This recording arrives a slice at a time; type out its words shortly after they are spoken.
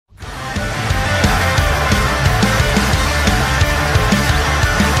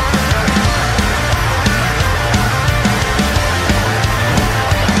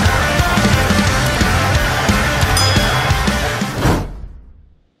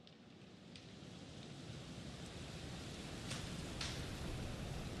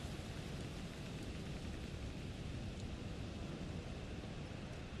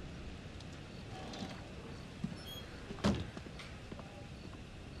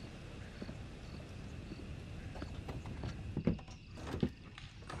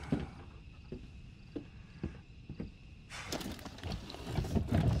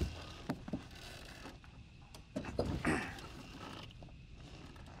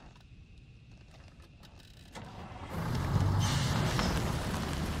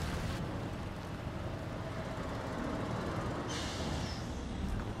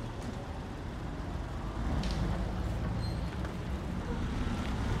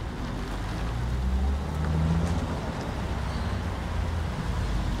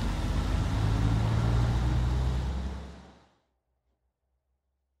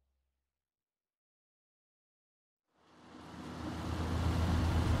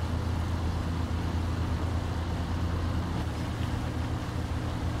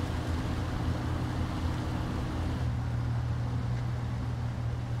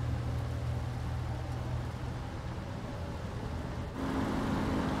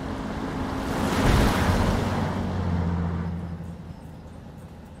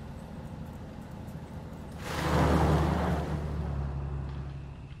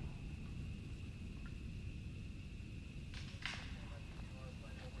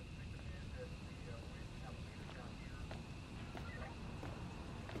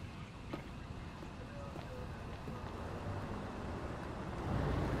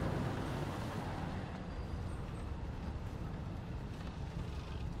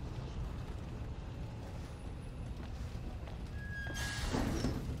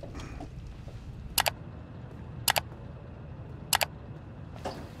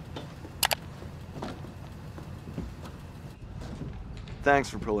Thanks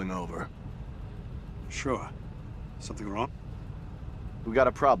for pulling over. Sure. Something wrong? We got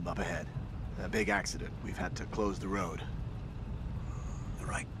a problem up ahead. A big accident. We've had to close the road. All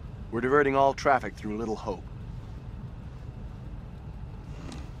right. We're diverting all traffic through Little Hope.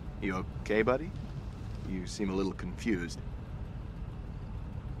 You okay, buddy? You seem a little confused.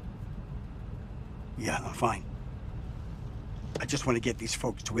 Yeah, I'm fine. I just want to get these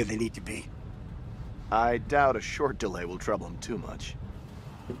folks to where they need to be. I doubt a short delay will trouble them too much.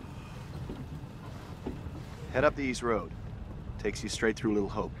 Head up the East Road. Takes you straight through Little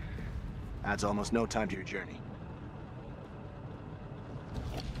Hope. Adds almost no time to your journey.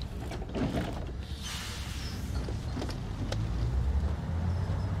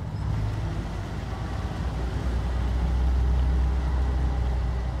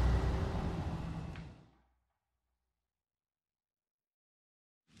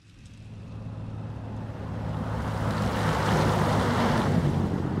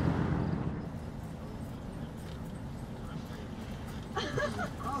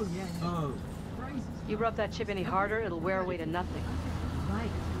 You rub that chip any harder, it'll wear away to nothing. Right.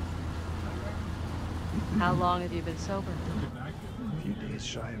 How long have you been sober? A few days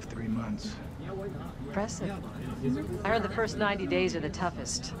shy of 3 months. Impressive. I heard the first 90 days are the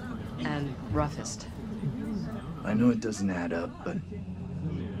toughest and roughest. I know it doesn't add up, but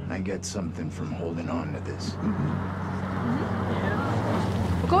I get something from holding on to this.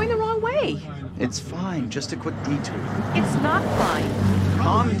 We're going the wrong way. It's fine, just a quick detour. It's not fine.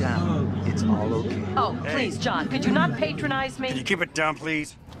 Calm down. It's all okay. Oh, please, John, could you not patronize me? Can you keep it down,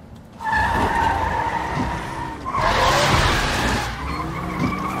 please?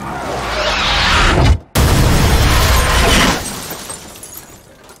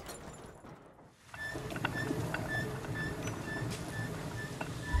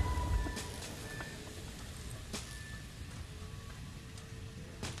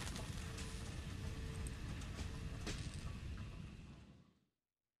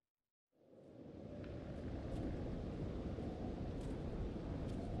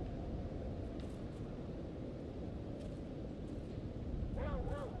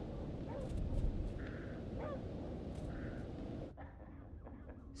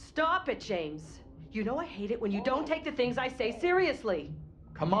 Stop it, James. You know I hate it when you don't take the things I say seriously.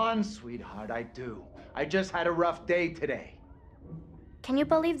 Come on, sweetheart, I do. I just had a rough day today. Can you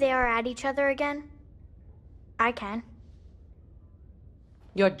believe they are at each other again? I can.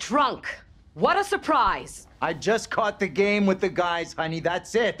 You're drunk. What a surprise. I just caught the game with the guys, honey,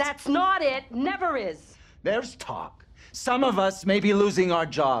 that's it. That's not it. Never is. There's talk. Some of us may be losing our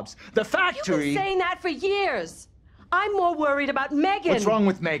jobs. The You've factory... been saying that for years. I'm more worried about Megan. What's wrong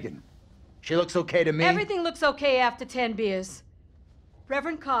with Megan? She looks okay to me. Everything looks okay after 10 beers.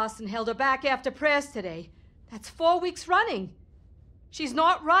 Reverend Carson held her back after prayers today. That's 4 weeks running. She's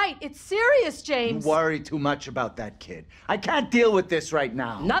not right. It's serious, James. You worry too much about that kid. I can't deal with this right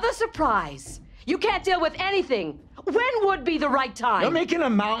now. Another surprise. You can't deal with anything. When would be the right time? You're making a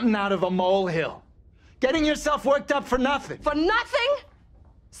mountain out of a molehill. Getting yourself worked up for nothing. For nothing?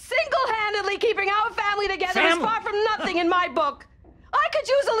 Single-handedly keeping our family together is far from nothing in my book. I could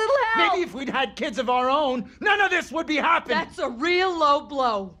use a little help. Maybe if we'd had kids of our own, none of this would be happening. That's a real low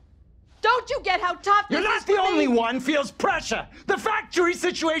blow. Don't you get how tough this is? You're not the only one feels pressure. The factory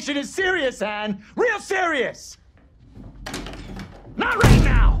situation is serious, Anne. Real serious. Not right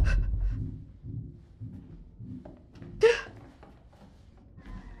now.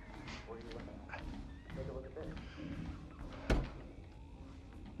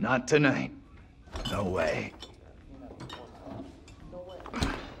 Not tonight. No way.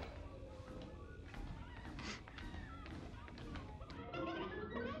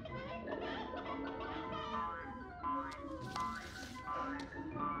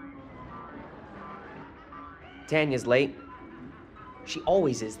 Tanya's late. She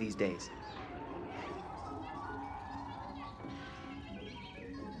always is these days.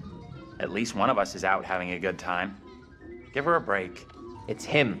 At least one of us is out having a good time. Give her a break. It's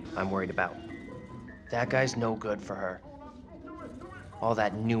him I'm worried about. That guy's no good for her. All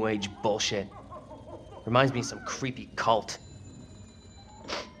that new age bullshit. Reminds me of some creepy cult.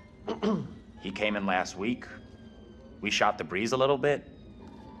 He came in last week. We shot the breeze a little bit.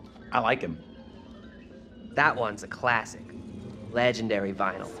 I like him. That one's a classic. Legendary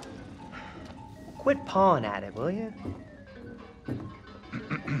vinyl. Quit pawing at it, will you?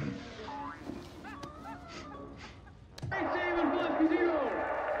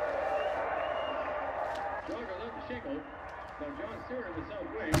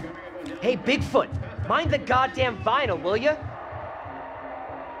 Hey, Bigfoot, mind the goddamn vinyl, will you?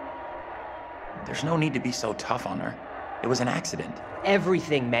 There's no need to be so tough on her. It was an accident.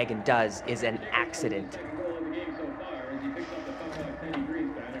 Everything Megan does is an accident.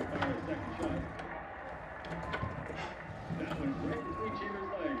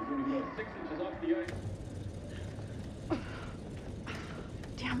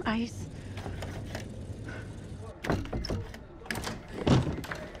 Damn ice.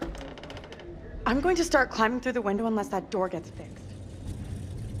 I'm going to start climbing through the window unless that door gets fixed.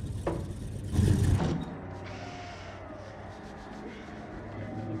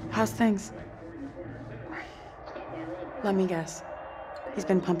 How's things? Let me guess. He's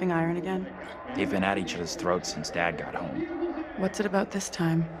been pumping iron again? They've been at each other's throats since Dad got home. What's it about this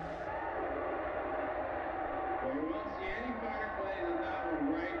time?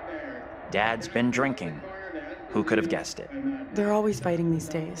 Dad's been drinking. Who could have guessed it? They're always fighting these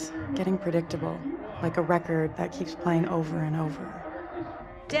days, getting predictable, like a record that keeps playing over and over.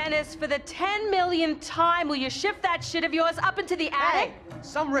 Dennis, for the 10 millionth time, will you shift that shit of yours up into the attic? Hey,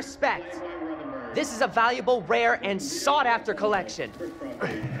 some respect. This is a valuable, rare, and sought-after collection.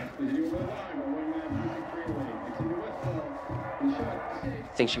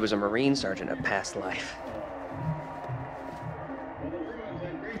 Think she was a Marine sergeant in a past life.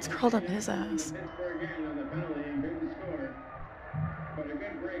 It's curled up his ass.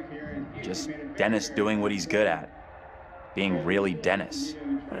 Just Dennis doing what he's good at. Being really Dennis.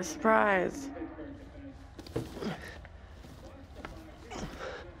 What a surprise.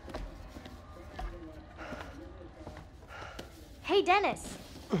 Hey, Dennis.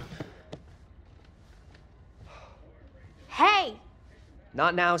 Hey!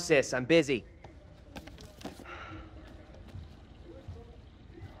 Not now, sis. I'm busy.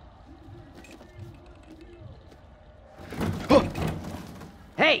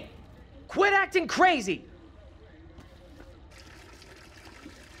 Hey! Quit acting crazy!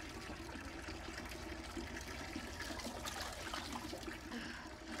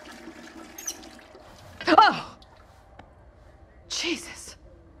 Oh! Jesus.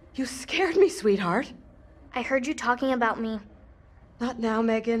 You scared me, sweetheart. I heard you talking about me. Not now,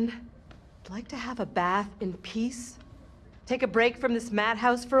 Megan. I'd like to have a bath in peace. Take a break from this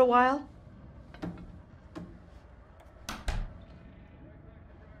madhouse for a while.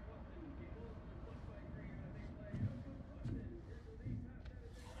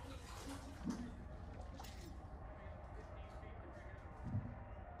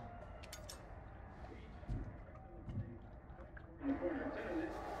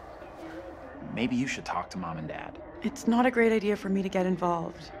 Maybe you should talk to Mom and Dad. It's not a great idea for me to get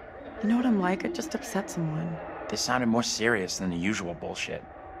involved. You know what I'm like? I just upset someone. This sounded more serious than the usual bullshit.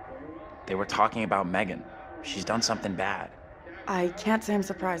 They were talking about Megan. She's done something bad. I can't say I'm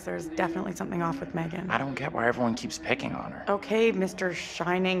surprised. There's definitely something off with Megan. I don't get why everyone keeps picking on her. Okay, Mr.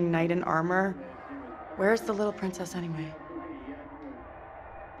 Shining Knight in Armor. Where's the little princess anyway?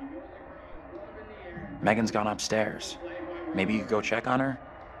 Megan's gone upstairs. Maybe you could go check on her,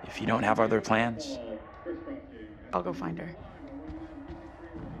 if you don't have other plans. I'll go find her.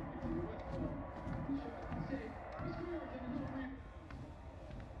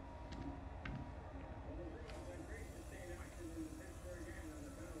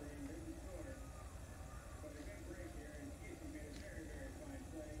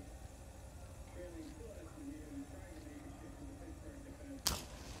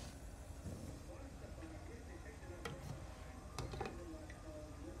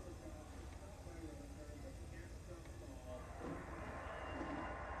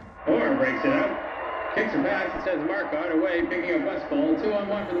 Breaks it up, kicks a pass and sends Marcotte away, picking up Westfall.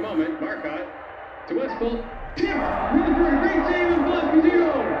 2-on-1 for the moment. Marcotte to Westfall. Tip! Rutherford, great save and block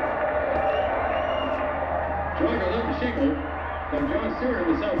Casino! John goes up to Shingle. From John Stewart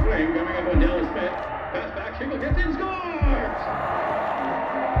in the south wing, coming up on Dallas Smith. Pass back, Shingle gets in, scores!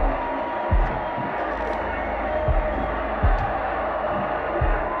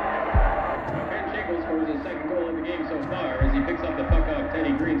 Scores his second goal of the game so far as he picks up the puck off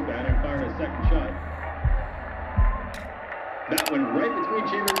Teddy Greenspan and fired a second shot. That went right between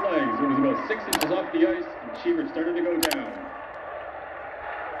Cheever's legs. It was about 6 inches off the ice, and Cheever started to go down.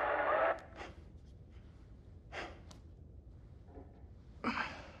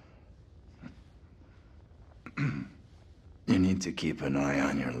 You need to keep an eye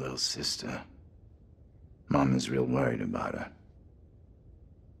on your little sister. Mom is real worried about her.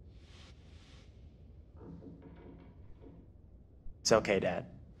 It's okay, Dad.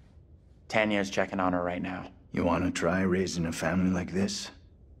 Tanya's checking on her right now. You want to try raising a family like this?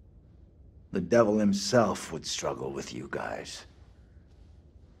 The devil himself would struggle with you guys.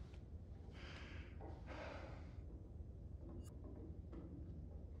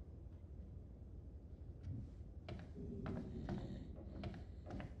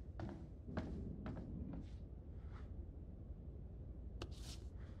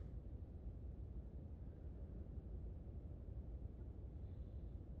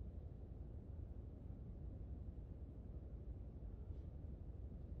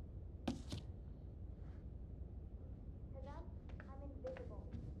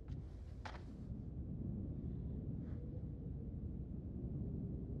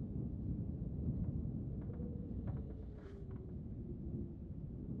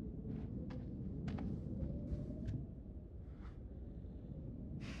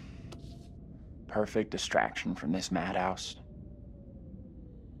 perfect distraction from this madhouse.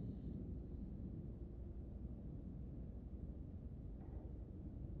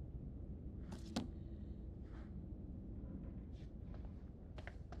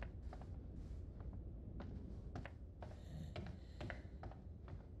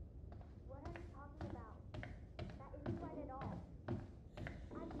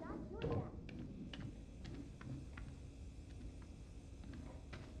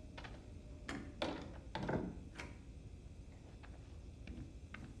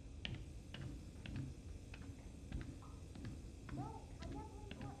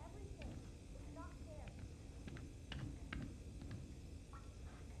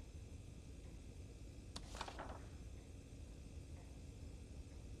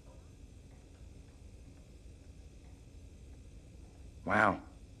 Wow,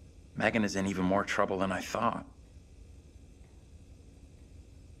 Megan is in even more trouble than I thought.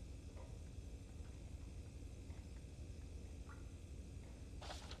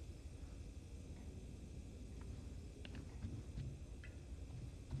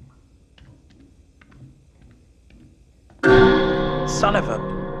 Son of a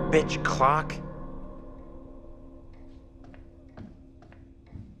bitch clock.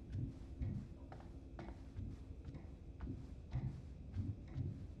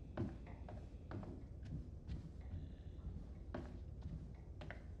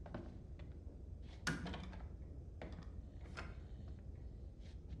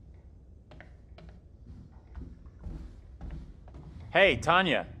 Hey,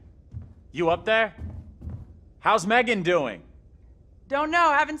 Tanya. You up there? How's Megan doing? Don't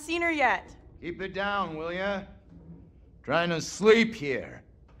know, haven't seen her yet. Keep it down, will ya? Trying to sleep here.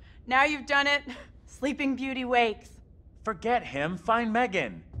 Now you've done it, Sleeping Beauty wakes. Forget him, find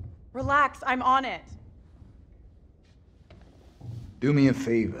Megan. Relax, I'm on it. Do me a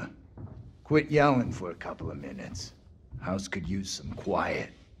favor. Quit yelling for a couple of minutes. House could use some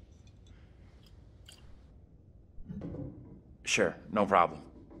quiet. Sure, no problem.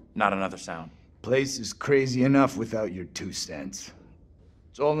 Not another sound. Place is crazy enough without your 2 cents.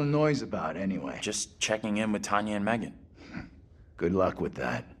 What's all the noise about, anyway? Just checking in with Tanya and Megan. Good luck with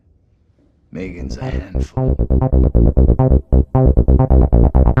that. Megan's a handful.